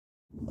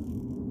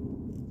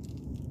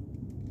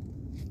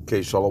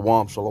Okay,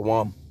 shalom,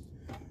 shalom.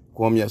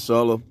 Kwam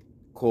Yashala,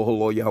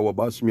 Koholo Yahweh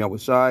Bashim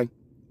Yahushai,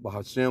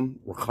 Bahashim,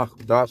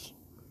 Rakakdash.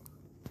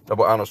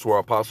 Double honors to our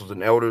apostles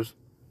and elders,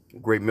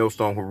 great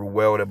millstone who rule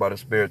well, that by the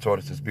Spirit taught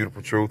us this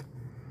beautiful truth.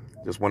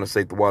 Just want to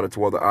say the water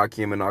to all the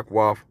H.I.M and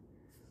Akwaf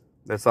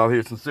that's out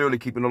here sincerely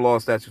keeping the law,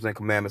 statutes, and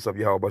commandments of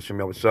Yahweh Bashim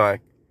Yahushai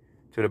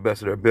to the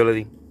best of their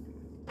ability.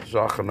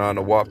 Shachanan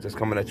Nawaf just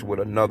coming at you with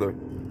another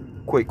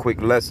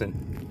quick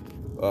lesson.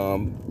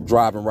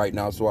 Driving right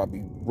now, so I'll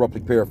be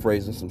roughly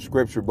paraphrasing some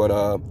scripture, but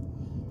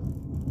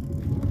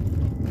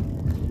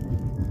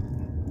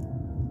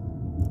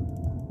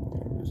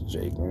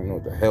Jake, I don't know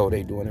what the hell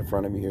they doing in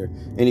front of me here.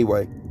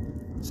 Anyway,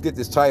 let's get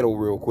this title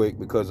real quick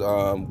because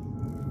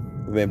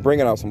we've been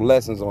bringing out some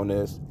lessons on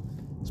this.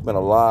 It's been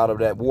a lot of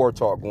that war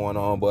talk going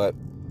on, but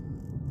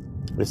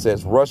it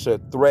says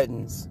Russia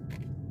threatens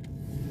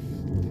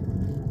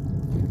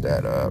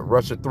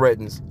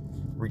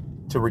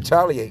to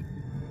retaliate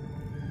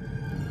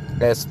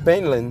as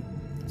Finland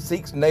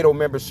seeks NATO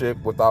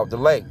membership without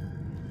delay.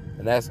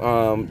 And that's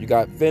you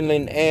got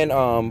Finland and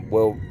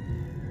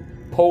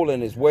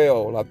Poland as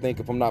well, I think,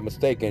 if I'm not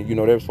mistaken. You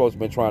know, they're supposed to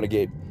be trying to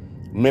get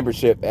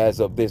membership as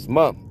of this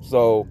month.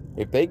 So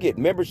if they get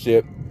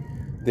membership,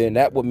 then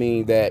that would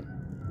mean that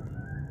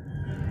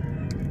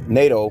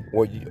NATO,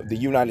 or the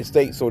United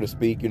States, so to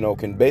speak, you know,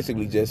 can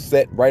basically just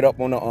set right up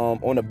on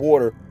the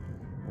border,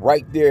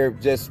 right there,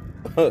 just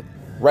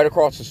right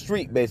across the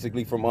street,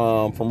 basically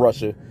from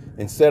Russia,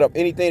 and set up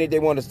anything that they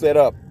want to set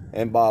up.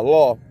 And by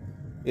law,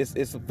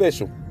 it's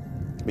official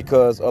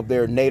because of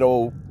their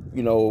NATO,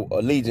 you know,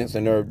 allegiance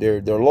and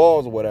their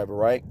laws or whatever,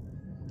 right?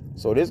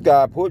 So this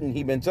guy Putin,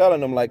 he been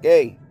telling them like,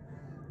 hey,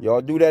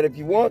 y'all do that if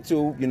you want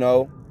to, you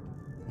know.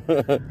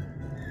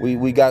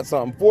 we got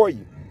something for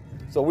you.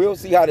 So we'll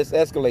see how this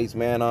escalates,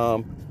 man.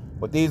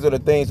 But these are the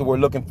things that we're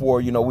looking for.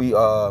 You know, we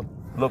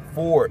look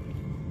forward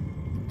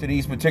to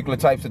these particular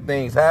types of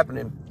things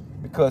happening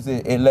because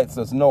it lets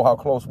us know how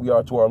close we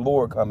are to our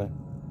Lord coming.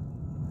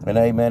 And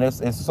hey, man,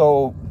 it's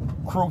so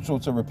crucial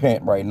to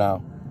repent right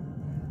now.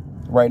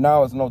 Right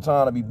now, it's no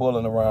time to be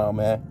bulling around,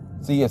 man.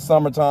 See, it's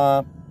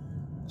summertime.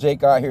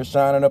 Jake out here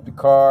shining up the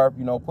car,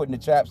 you know, putting the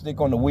chapstick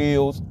on the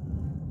wheels,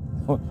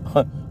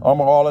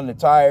 armor hauling the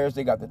tires.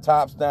 They got the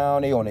tops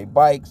down. They on their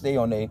bikes. They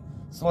on their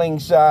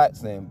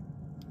slingshots, and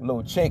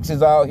little chicks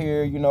is out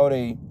here, you know,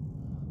 they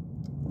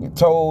get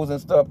toes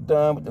and stuff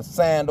done with the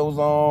sandals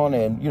on.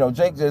 And, you know,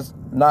 Jake just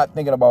not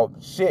thinking about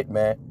shit,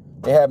 man.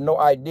 They have no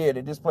idea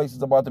that this place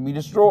is about to be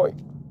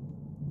destroyed.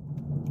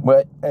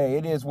 But, hey,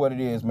 it is what it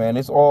is, man.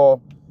 It's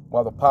all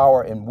by the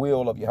power and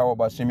will of Yahweh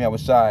Bashim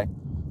Yahushai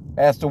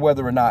as to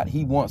whether or not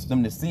he wants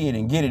them to see it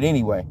and get it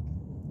anyway.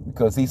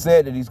 Because he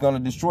said that he's going to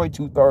destroy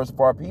 2/3 of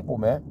our people,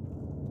 man.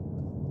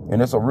 And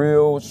it's a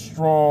real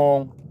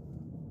strong,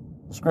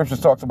 the scriptures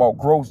talks about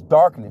gross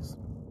darkness.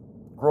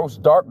 Gross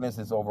darkness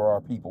is over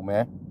our people,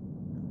 man.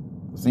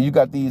 So you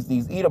got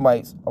these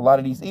Edomites, a lot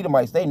of these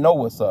Edomites, they know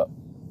what's up.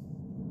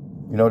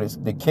 You know,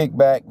 they kick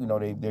back, you know,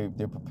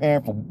 they're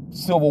preparing for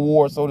civil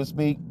war, so to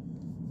speak.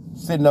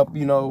 Sitting up,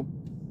 you know,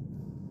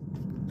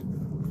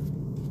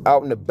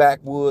 out in the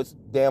backwoods,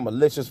 damn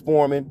militias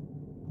forming,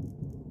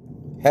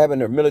 having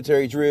their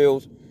military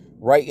drills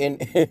right in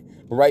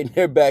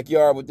their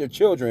backyard with their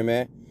children,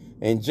 man.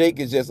 And Jake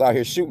is just out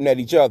here shooting at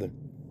each other,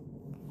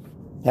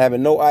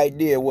 having no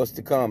idea what's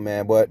to come,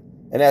 man.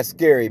 And that's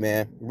scary,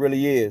 man. It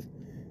really is.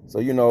 So,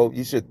 you know,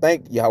 you should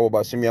thank Yahweh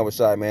Bashim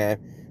Yahushai, man,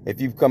 if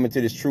you've come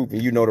into this truth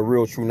and you know the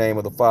real true name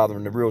of the Father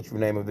and the real true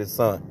name of his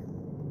Son,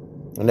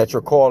 and that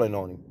you're calling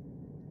on him,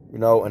 you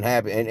know,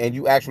 and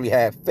you actually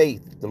have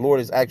faith. The Lord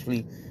is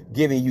actually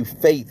giving you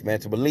faith, man,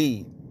 to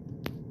believe.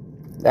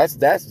 That's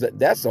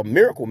a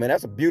miracle, man.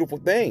 That's a beautiful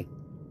thing.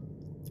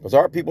 Because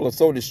our people are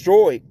so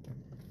destroyed.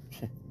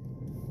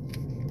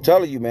 I'm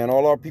telling you, man,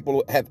 all our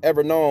people have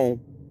ever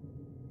known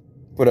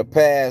for the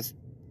past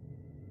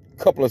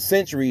couple of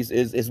centuries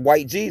is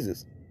white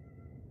Jesus.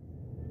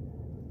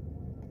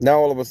 Now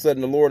all of a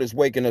sudden the Lord is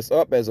waking us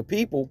up as a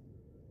people,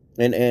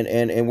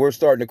 and we're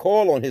starting to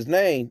call on his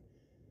name.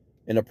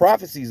 And the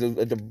prophecies,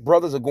 the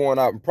brothers are going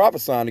out and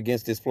prophesying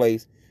against this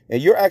place,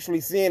 and you're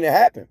actually seeing it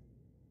happen.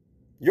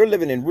 You're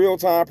living in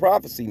real-time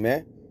prophecy,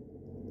 man.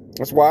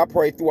 That's why I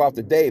pray throughout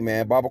the day,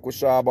 man. Baba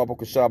Kusha, Baba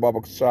Kusha, Baba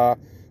Kusha,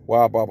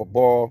 Wa Baba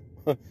Ball.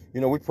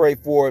 You know, we pray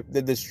for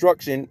the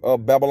destruction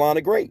of Babylon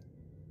the Great.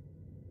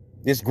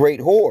 This great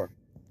whore.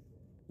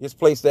 This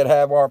place that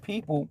have our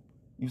people,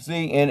 you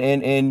see,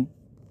 in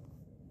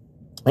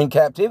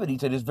captivity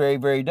to this very,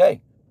 very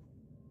day.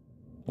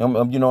 You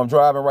know, I'm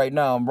driving right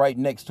now. I'm right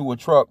next to a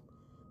truck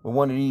with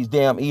one of these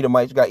damn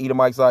Edomites. You got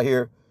Edomites out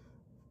here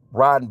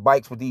riding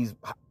bikes with these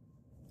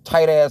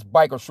tight-ass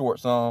biker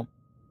shorts on.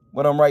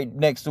 But I'm right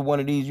next to one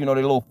of these, you know,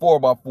 they little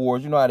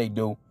 4x4s. You know how they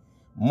do.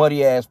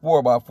 Muddy-ass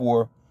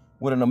 4x4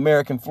 with an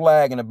American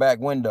flag in the back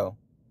window.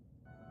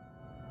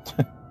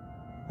 As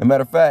a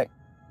matter of fact,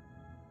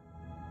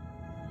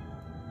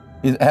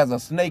 it has a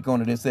snake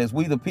on it that says,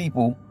 "We the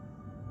people,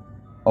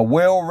 a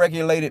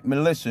well-regulated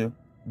militia,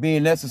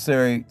 being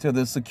necessary to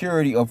the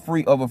security of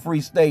a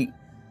free state,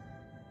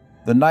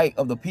 the right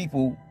of the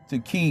people to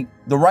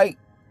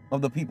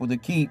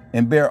keep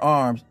and bear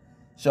arms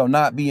shall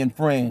not be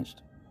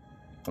infringed.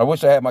 I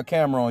wish I had my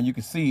camera on, you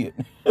could see it.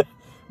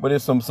 But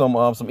it's some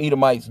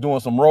Edomites doing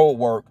some road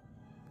work,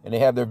 and they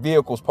have their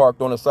vehicles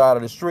parked on the side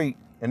of the street,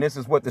 and this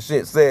is what the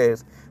shit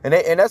says. And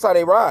that's how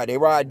they ride. They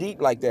ride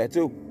deep like that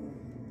too.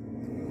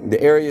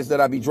 The areas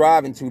that I be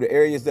driving to, the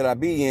areas that I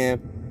be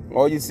in,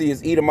 all you see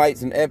is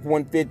Edomites and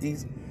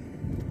F-150s,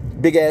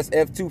 big ass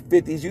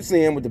F-250s. You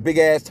see them with the big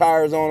ass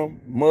tires on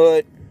them,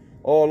 mud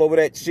all over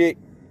that shit,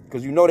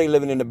 because you know they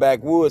living in the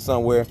backwoods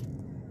somewhere.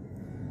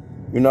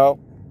 You know,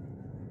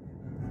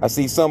 I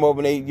see some of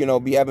them, they, you know,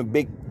 be having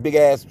big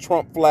ass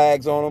Trump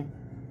flags on them.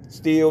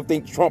 Still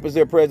think Trump is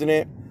their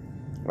president.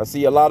 I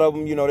see a lot of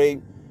them, you know,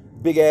 they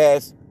big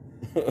ass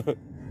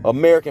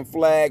American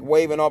flag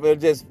waving off. They're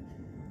just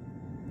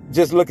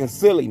looking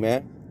silly,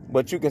 man.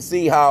 But you can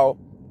see how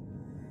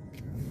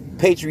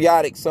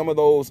patriotic some of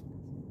those,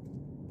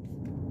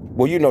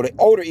 well, you know, the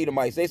older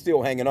Edomites, they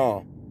still hanging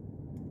on.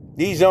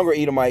 These younger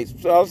Edomites,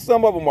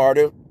 some of them are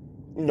there,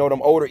 you know,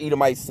 them older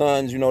Edomite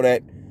sons, you know,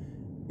 that,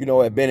 you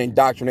know, have been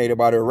indoctrinated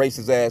by their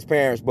racist ass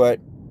parents. But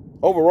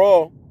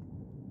overall,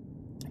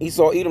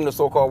 Esau, Edom, the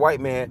so-called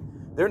white man,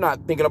 they're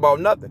not thinking about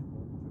nothing.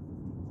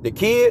 The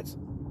kids,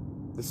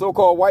 the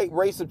so-called white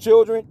race of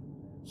children,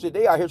 shit,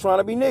 they out here trying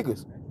to be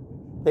niggas.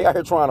 They out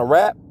here trying to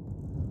rap.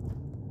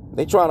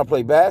 They trying to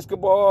play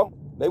basketball.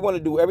 They want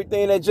to do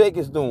everything that Jake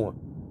is doing.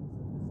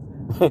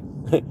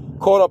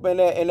 Caught up in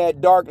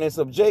that darkness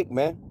of Jake,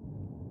 man.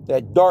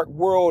 That dark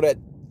world, that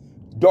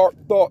dark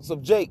thoughts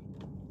of Jake.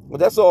 Well,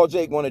 that's all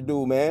Jake want to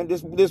do, man.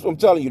 This I'm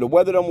telling you, the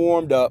weather done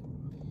warmed up.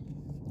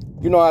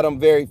 You know how them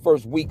very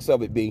first weeks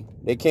of it be.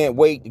 They can't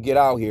wait to get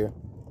out here,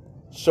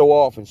 show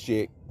off and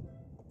shit.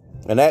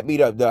 And that be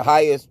the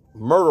highest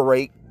murder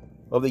rate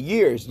of the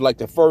year. It's like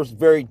the first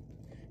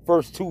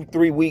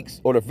 2-3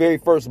 weeks, or the very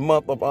first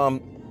month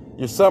of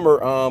your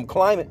summer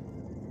climate.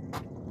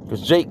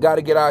 Because Jake got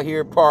to get out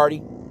here,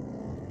 party.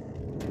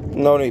 You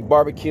know, they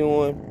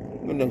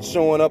barbecuing, you know,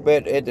 showing up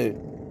at the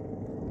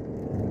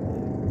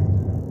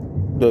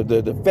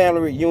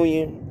family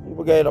reunion.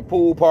 We got a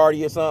pool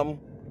party or something.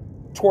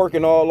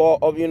 Twerking all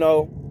of, you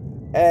know,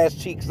 ass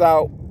cheeks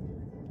out,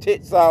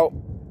 tits out.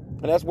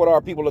 And that's what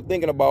our people are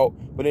thinking about.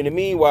 But in the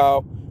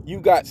meanwhile, you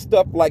got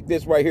stuff like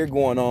this right here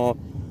going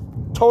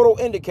on. Total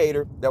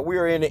indicator that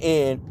we're in the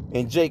end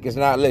and Jake is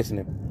not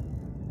listening.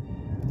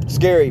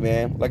 Scary,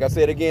 man. Like I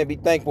said again, be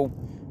thankful,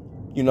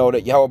 you know,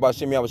 that Yahweh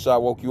Bashim Yahushua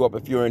woke you up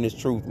if you're in this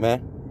truth,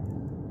 man.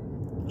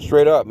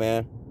 Straight up,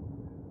 man.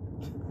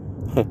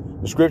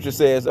 The scripture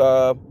says,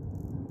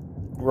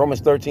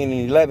 Romans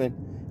 13:11,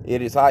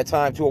 it is high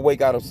time to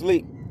awake out of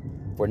sleep,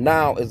 for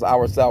now is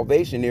our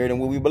salvation nearer than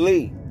what we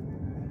believe.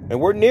 And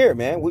we're near,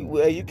 man.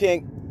 You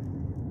can't,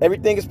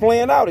 everything is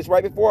playing out. It's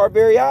right before our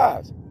very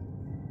eyes.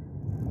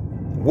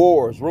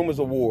 Wars, rumors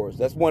of wars.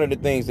 That's one of the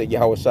things that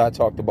Yahushua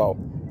talked about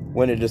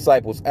when the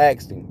disciples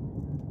asked him,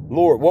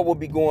 Lord, what will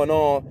be going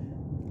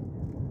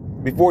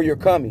on before your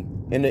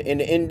coming in the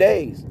end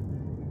days?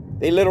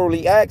 They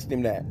literally asked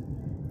him that.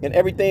 And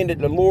everything that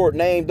the Lord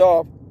named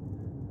off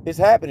is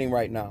happening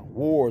right now.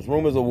 Wars,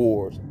 rumors of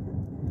wars,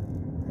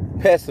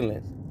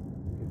 pestilence,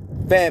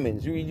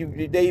 famines.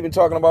 They even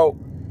talking about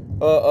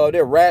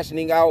they're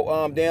rationing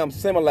out damn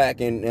Similac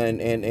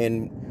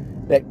and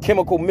that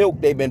chemical milk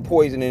they've been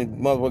poisoning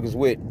motherfuckers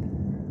with.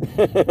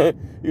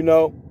 You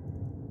know,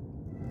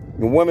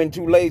 the woman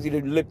too lazy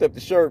to lift up the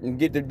shirt and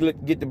get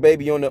the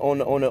baby on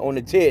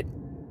the tit,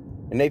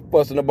 and they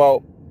fussing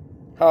about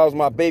how's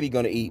my baby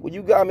gonna eat. Well,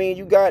 you got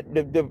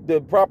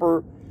the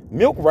proper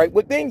milk right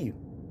within you.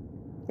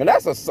 And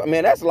that's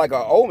like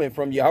an omen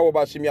from Yahweh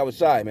Bashim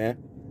Yahushai, man.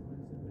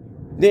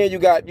 Then you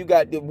got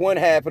the one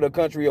half of the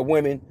country of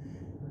women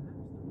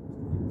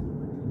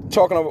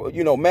talking about,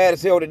 you know, mad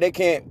as hell that they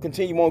can't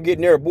continue on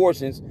getting their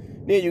abortions.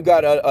 Then you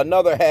got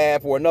another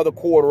half or another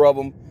quarter of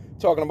them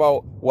talking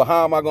about, well,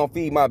 how am I gonna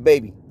feed my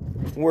baby?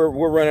 We're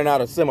running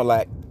out of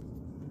Similac.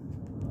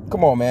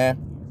 Come on,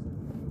 man.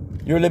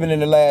 You're living in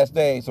the last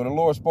days. So the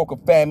Lord spoke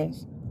of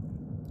famines.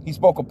 He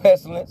spoke of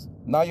pestilence.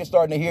 Now you're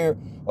starting to hear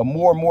of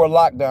more and more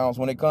lockdowns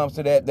when it comes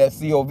to that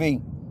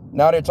COV.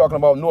 Now they're talking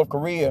about North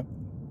Korea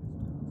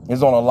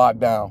is on a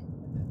lockdown.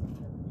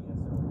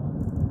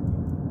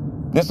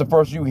 This is the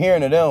first you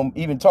hearing of them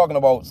even talking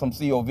about some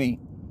COV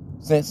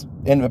since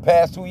in the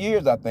past 2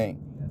 years, I think.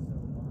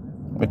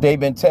 But they've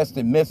been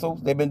testing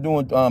missiles. They've been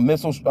doing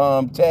missile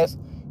tests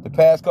the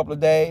past couple of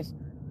days.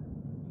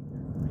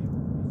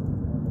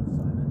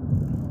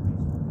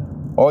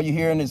 All you're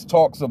hearing is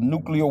talks of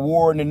nuclear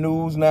war in the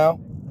news now.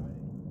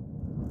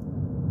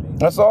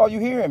 That's all you're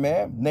hearing,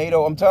 man.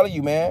 NATO, I'm telling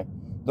you, man,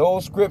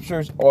 those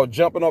scriptures are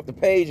jumping off the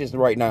pages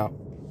right now.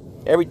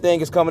 Everything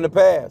is coming to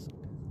pass.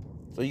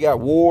 So you got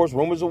wars,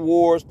 rumors of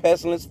wars,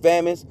 pestilence,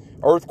 famines,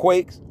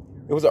 earthquakes.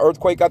 It was an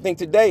earthquake, I think,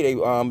 today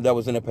that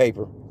was in the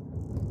paper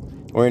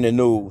or in the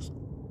news.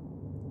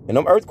 And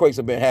them earthquakes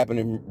have been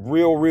happening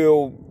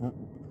real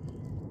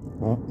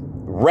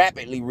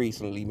rapidly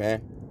recently,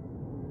 man.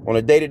 on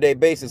a day-to-day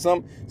basis.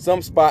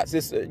 Some spots,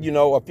 it's, you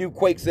know, a few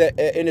quakes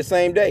in the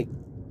same day.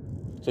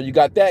 So you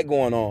got that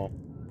going on.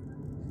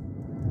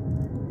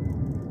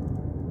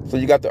 So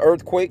you got the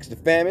earthquakes, the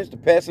famines, the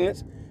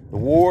pestilence, the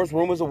wars,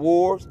 rumors of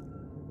wars.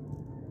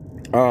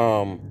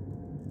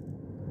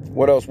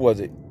 What else was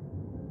it?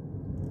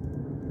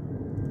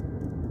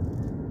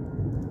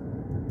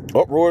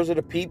 Uproars of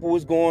the people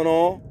is going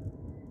on.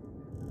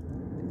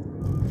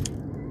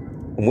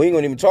 And we ain't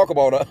gonna even talk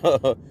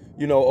about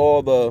you know,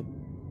 all the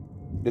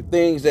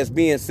things that's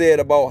being said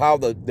about how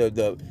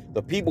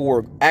the people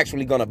were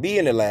actually gonna be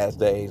in the last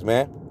days,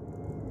 man.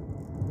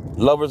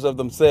 Lovers of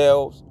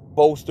themselves,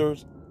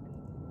 boasters,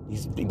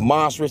 these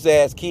monstrous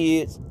ass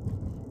kids,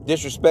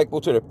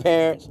 disrespectful to their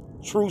parents,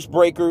 truce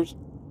breakers,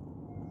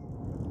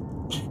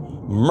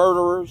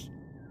 murderers,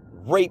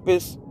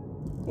 rapists.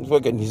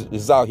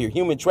 It's out here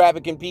human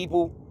trafficking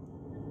people.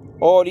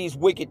 All these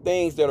wicked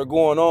things that are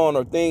going on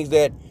are things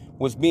that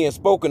was being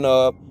spoken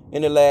of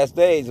in the last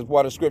days. Is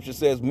why the scripture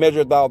says,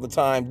 measure thou the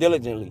time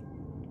diligently.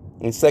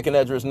 In 2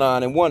 Esdras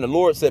 9:1, the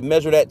Lord said,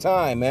 measure that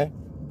time, man.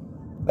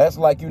 That's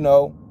like, you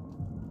know,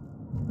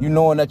 you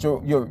knowing that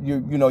your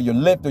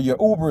Lyft or your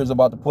Uber is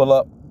about to pull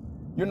up.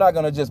 You're not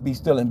gonna just be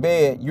still in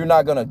bed. You're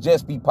not gonna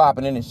just be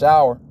popping in the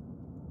shower.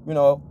 You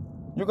know,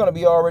 you're gonna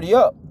be already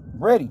up,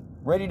 ready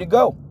to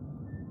go.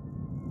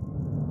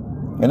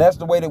 And that's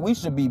the way that we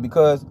should be,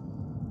 because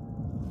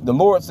the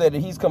Lord said that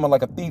he's coming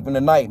like a thief in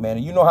the night, man.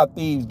 And you know how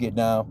thieves get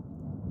down.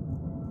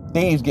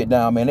 Thieves get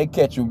down, man. They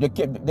catch you.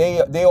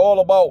 They all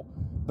about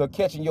the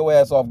catching your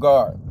ass off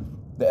guard.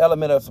 The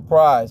element of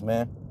surprise,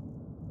 man.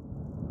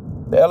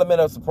 The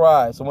element of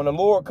surprise. So when the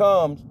Lord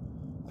comes,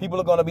 people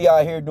are going to be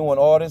out here doing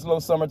all this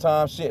little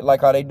summertime shit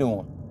like how they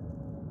doing.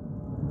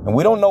 And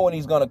we don't know when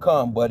he's going to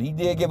come, but he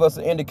did give us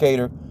an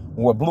indicator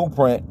or a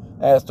blueprint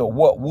as to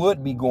what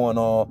would be going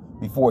on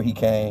before he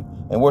came.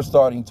 And we're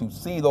starting to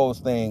see those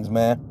things,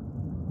 man.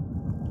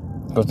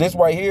 Because this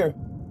right here,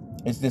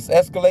 it's this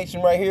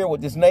escalation right here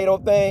with this NATO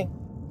thing.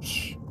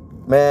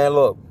 Man,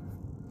 look,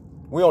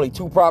 we're only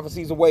 2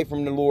 prophecies away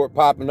from the Lord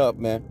popping up,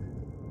 man.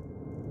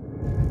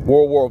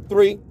 World War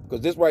III,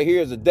 because this right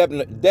here is a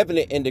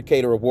definite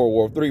indicator of World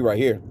War III right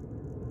here.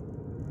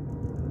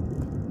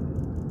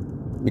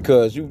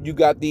 Because you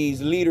got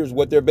these leaders,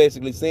 what they're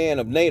basically saying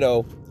of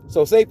NATO.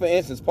 So say, for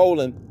instance,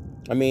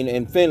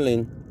 and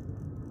Finland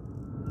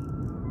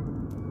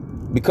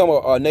become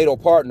a NATO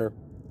partner.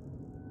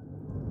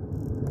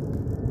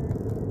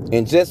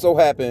 And just so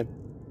happen,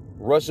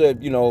 Russia,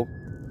 you know,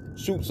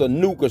 shoots a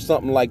nuke or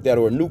something like that,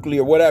 or a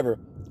nuclear whatever,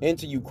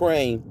 into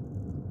Ukraine,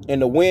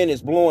 and the wind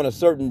is blowing a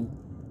certain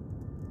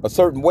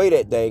way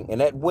that day,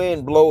 and that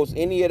wind blows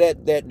any of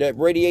that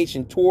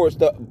radiation towards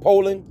the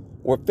Poland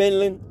or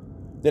Finland,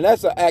 then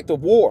that's an act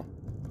of war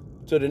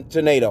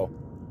to NATO.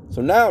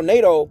 So now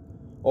NATO,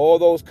 all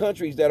those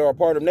countries that are a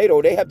part of NATO,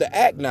 they have to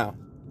act now.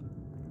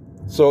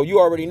 So you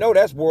already know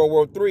that's World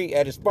War III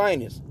at its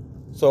finest.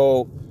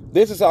 So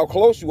this is how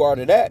close you are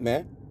to that,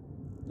 man.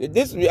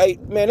 This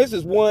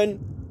is one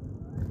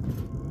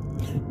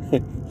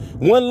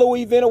little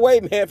event away,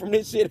 man, from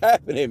this shit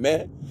happening,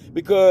 man.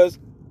 Because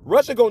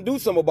Russia gonna do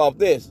something about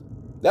this.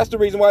 That's the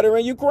reason why they're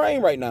in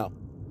Ukraine right now.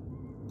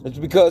 It's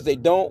because they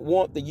don't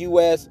want the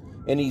U.S.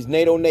 and these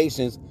NATO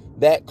nations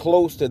that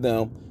close to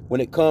them when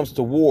it comes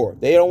to war.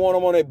 They don't want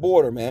them on their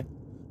border, man.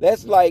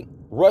 That's like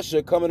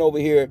Russia coming over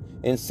here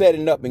and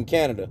setting up in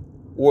Canada,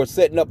 or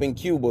setting up in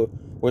Cuba,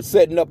 or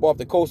setting up off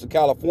the coast of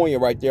California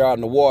right there out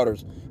in the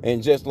waters,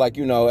 and just like,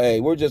 you know,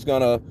 hey, we're just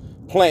gonna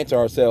plant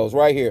ourselves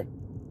right here.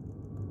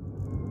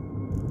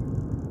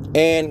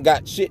 And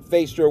got shit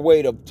faced your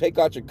way to take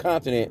out your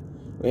continent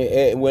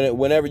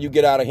whenever you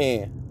get out of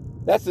hand.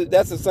 That's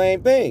the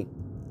same thing.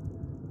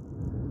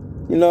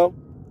 You know,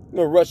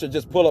 Russia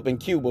just pull up in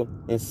Cuba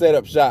and set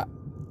up shop.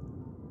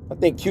 I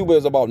think Cuba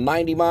is about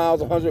 90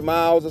 miles, 100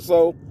 miles or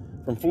so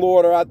from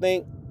Florida, I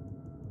think.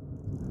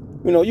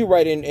 You know, you're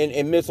right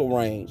in missile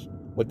range.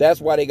 But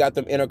that's why they got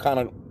them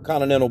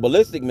intercontinental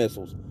ballistic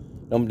missiles.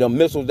 Them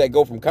missiles that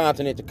go from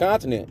continent to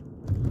continent.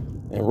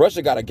 And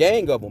Russia got a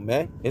gang of them,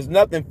 man. It's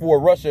nothing for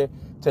Russia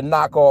to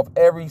knock off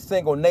every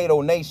single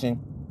NATO nation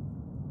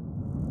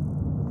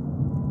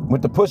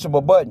with the push of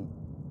a button,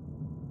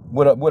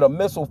 with a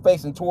missile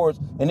facing towards.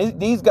 And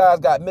these guys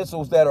got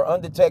missiles that are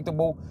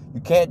undetectable.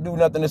 You can't do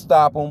nothing to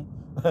stop them.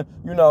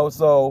 You know,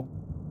 so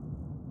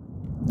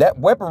that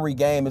weaponry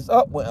game is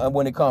up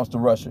when it comes to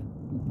Russia.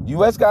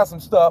 U.S. got some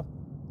stuff,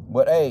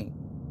 but hey,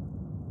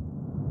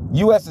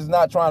 U.S. is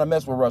not trying to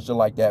mess with Russia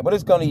like that. But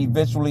it's going to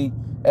eventually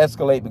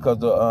escalate, because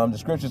the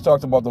scriptures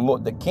talks about the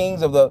Lord, the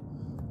kings of the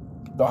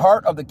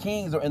heart of the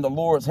kings are in the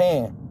Lord's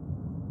hand.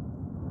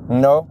 You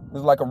know,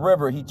 it's like a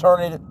river. He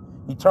turneth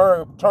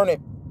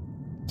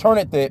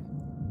it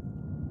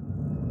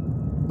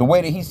the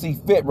way that he see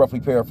fit, roughly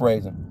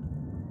paraphrasing.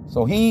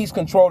 So he's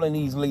controlling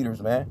these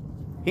leaders, man.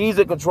 He's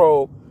in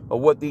control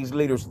of what these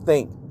leaders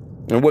think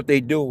and what they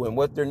do and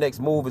what their next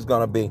move is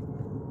going to be.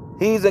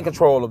 He's in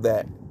control of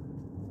that.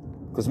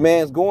 Because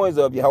man's goings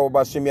of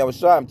Yahweh H.I.M,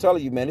 I'm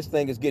telling you, man, this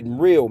thing is getting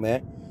real,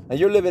 man. And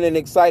you're living in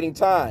exciting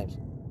times.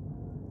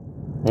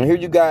 And here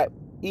you got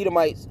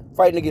Edomites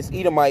fighting against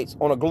Edomites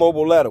on a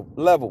global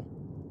level.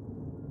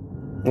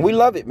 And we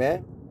love it,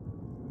 man.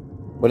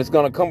 But it's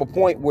going to come a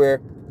point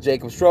where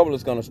Jacob's trouble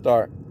is going to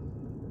start.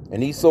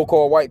 And these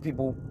so-called white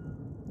people,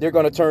 they're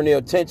going to turn their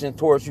attention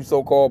towards you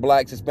so-called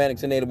blacks,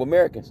 Hispanics, and Native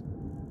Americans.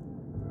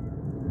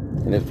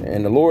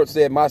 And the Lord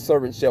said, my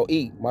servant shall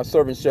eat, my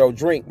servant shall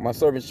drink, my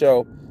servant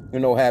shall,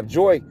 have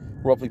joy,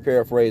 roughly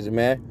paraphrasing,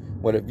 man.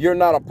 But if you're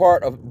not a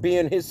part of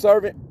being his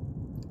servant,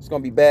 it's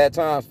going to be bad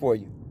times for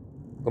you.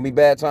 It's going to be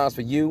bad times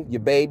for you,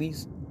 your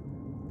babies,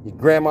 your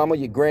grandmama,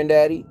 your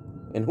granddaddy,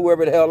 and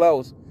whoever the hell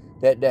else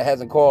that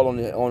hasn't called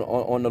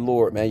on the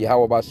Lord, man.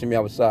 Yahweh B'Shem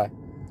Yahushai.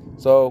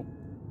 So,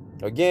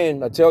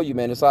 again, I tell you,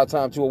 man, it's our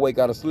time to awake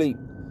out of sleep.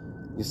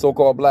 You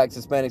so-called blacks,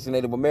 Hispanics, and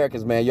Native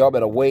Americans, man, y'all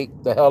better wake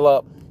the hell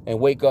up and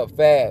wake up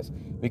fast.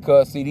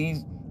 Because,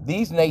 see,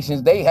 these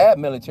nations, they have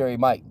military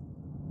might.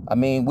 I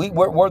mean,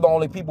 we're the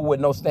only people with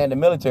no standing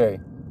military.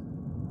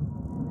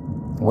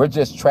 We're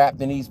just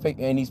trapped in these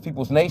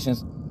people's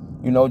nations,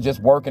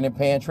 just working and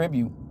paying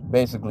tribute,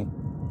 basically.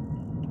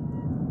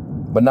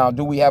 But now,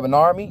 do we have an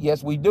army?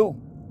 Yes, we do.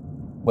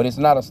 But it's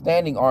not a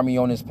standing army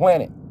on this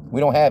planet. We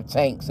don't have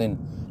tanks and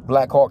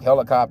Black Hawk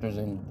helicopters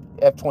and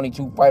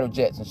F-22 fighter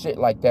jets and shit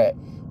like that.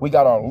 We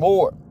got our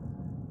Lord,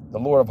 the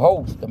Lord of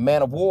hosts, the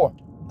man of war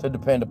to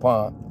depend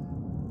upon.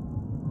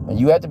 And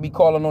you have to be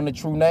calling on the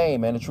true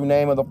name. And the true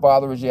name of the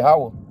Father is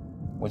Yahweh,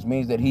 which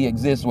means that he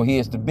exists where he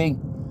is to be.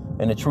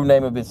 And the true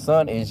name of his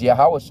son is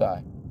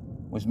Yahushai,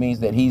 which means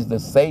that he's the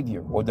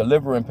savior or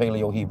deliverer in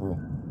Paleo-Hebrew.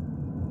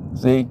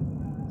 See?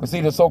 But see,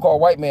 the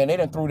so-called white man, they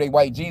done threw their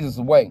white Jesus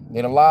away.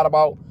 They done lied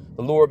about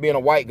the Lord being a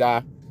white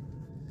guy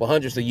for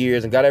hundreds of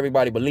years and got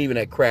everybody believing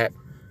that crap.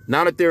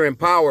 Now that they're in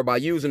power by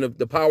using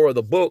the power of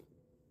the book,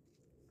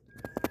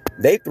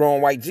 they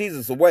throwing white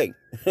Jesus away.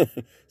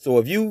 So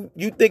if you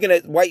thinking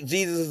that white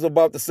Jesus is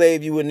about to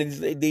save you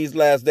in these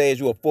last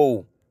days, you're a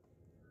fool.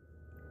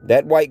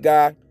 That white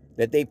guy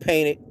that they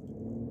painted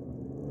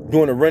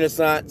during the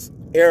Renaissance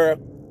era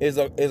is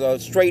a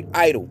straight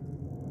idol.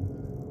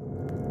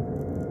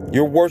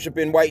 You're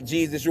worshiping white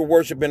Jesus. You're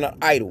worshiping an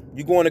idol.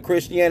 You going to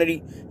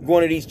Christianity,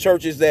 going to these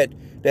churches that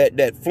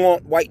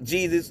flaunt white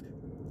Jesus.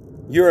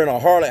 You're in a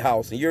harlot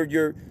house and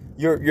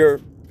you're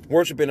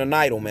worshiping an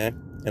idol,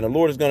 man. And the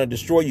Lord is going to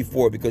destroy you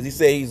for it because he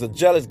said he's a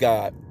jealous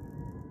God.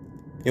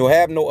 He'll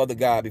have no other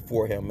God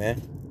before him, man.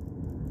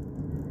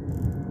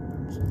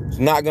 It's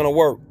not going to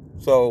work.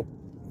 So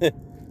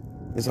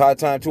it's high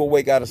time to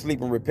awake out of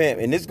sleep and repent.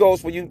 And this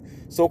goes for you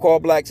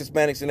so-called blacks,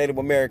 Hispanics, and Native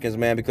Americans,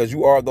 man, because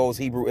you are those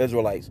Hebrew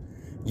Israelites.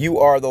 You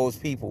are those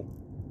people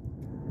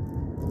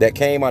that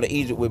came out of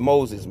Egypt with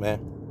Moses,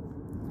 man.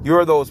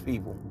 You're those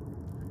people.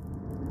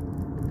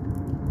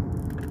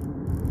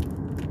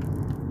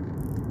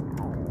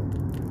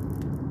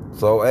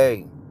 So,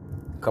 hey,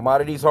 come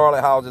out of these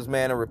harlot houses,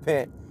 man, and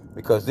repent.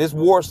 Because this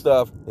war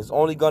stuff is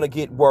only going to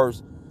get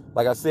worse.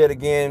 Like I said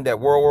again, that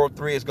World War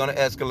III is going to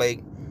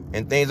escalate.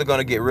 And things are going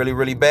to get really,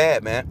 really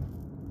bad, man.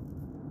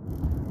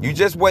 You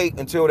just wait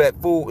until the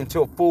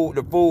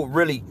food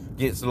really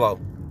gets low.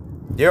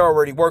 They're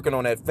already working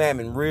on that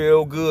famine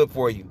real good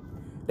for you.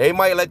 They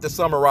might let the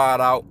summer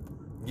ride out.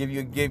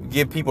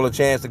 Give people a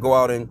chance to go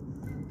out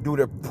and do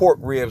their pork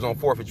ribs on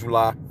 4th of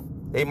July.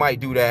 They might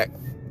do that.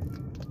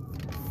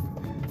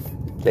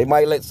 They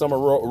might let summer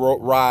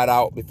ride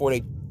out before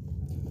they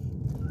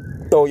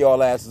throw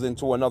y'all asses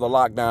into another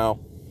lockdown.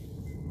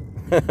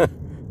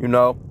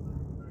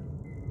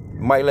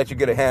 Might let you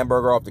get a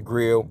hamburger off the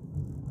grill.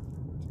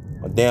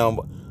 A damn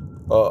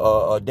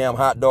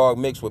hot dog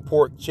mixed with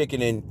pork,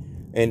 chicken,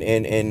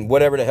 and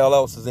whatever the hell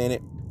else is in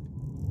it.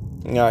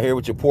 Out here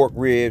with your pork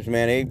ribs,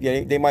 man.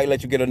 They might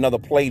let you get another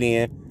plate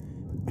in.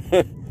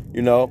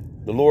 The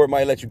Lord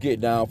might let you get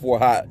down for a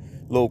hot,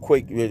 little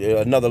quick,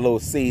 another little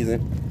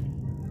season.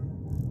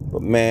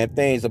 But, man,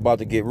 things about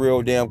to get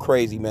real damn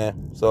crazy,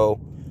 man.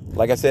 So,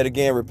 like I said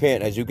again,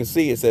 repent. As you can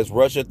see, it says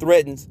Russia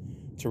threatens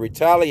to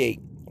retaliate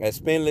as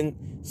Finland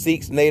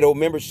seeks NATO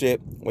membership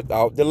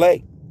without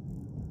delay.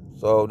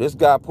 So, this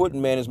guy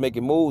Putin, man, is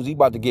making moves. He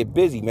about to get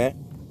busy, man.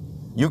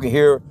 You can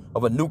hear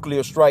of a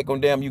nuclear strike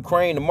on damn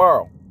Ukraine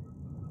tomorrow.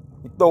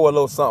 He throw a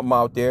little something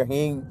out there. He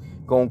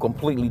ain't gonna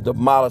completely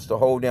demolish the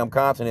whole damn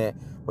continent,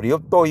 but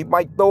he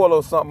might throw a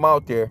little something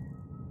out there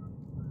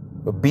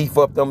to beef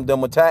up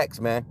them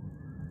attacks, man.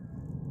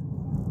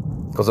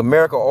 Because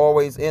America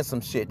always in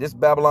some shit. This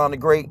Babylon the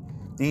Great,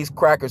 these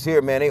crackers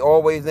here, man, they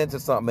always into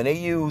something. And they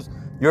use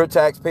your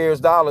taxpayers'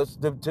 dollars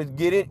to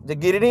get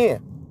it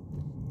in.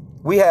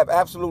 We have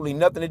absolutely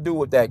nothing to do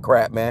with that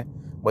crap, man.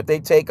 But they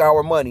take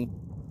our money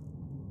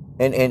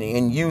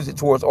and use it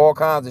towards all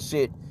kinds of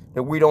shit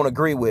that we don't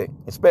agree with,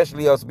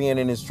 especially us being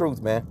in this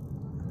truth, man.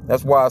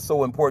 That's why it's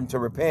so important to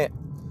repent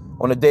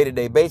on a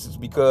day-to-day basis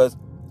because,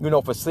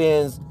 for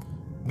sins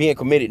being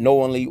committed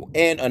knowingly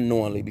and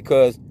unknowingly,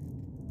 because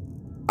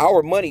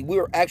our money,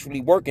 we're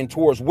actually working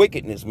towards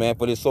wickedness, man,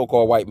 for this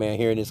so-called white man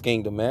here in this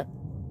kingdom, man.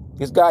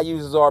 This guy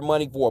uses our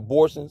money for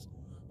abortions.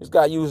 This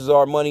guy uses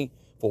our money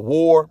for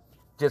war,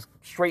 just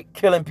straight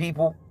killing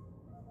people.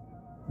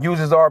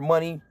 Uses our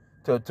money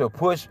to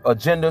push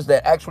agendas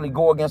that actually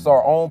go against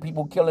our own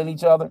people killing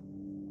each other.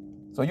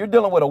 So you're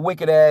dealing with a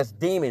wicked ass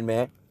demon,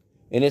 man.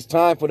 And it's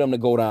time for them to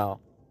go down.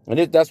 And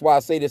that's why I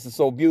say this is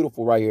so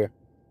beautiful right here.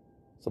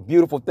 It's a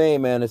beautiful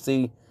thing, man, to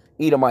see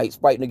Edomites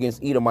fighting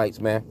against Edomites,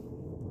 man.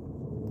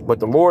 But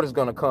the Lord is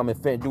going to come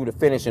and do the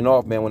finishing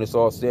off, man, when it's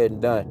all said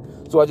and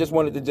done. So I just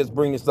wanted to just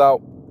bring this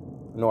out.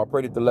 I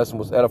pray that the lesson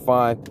was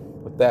edifying.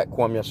 With that,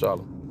 Kwame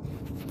Yashala.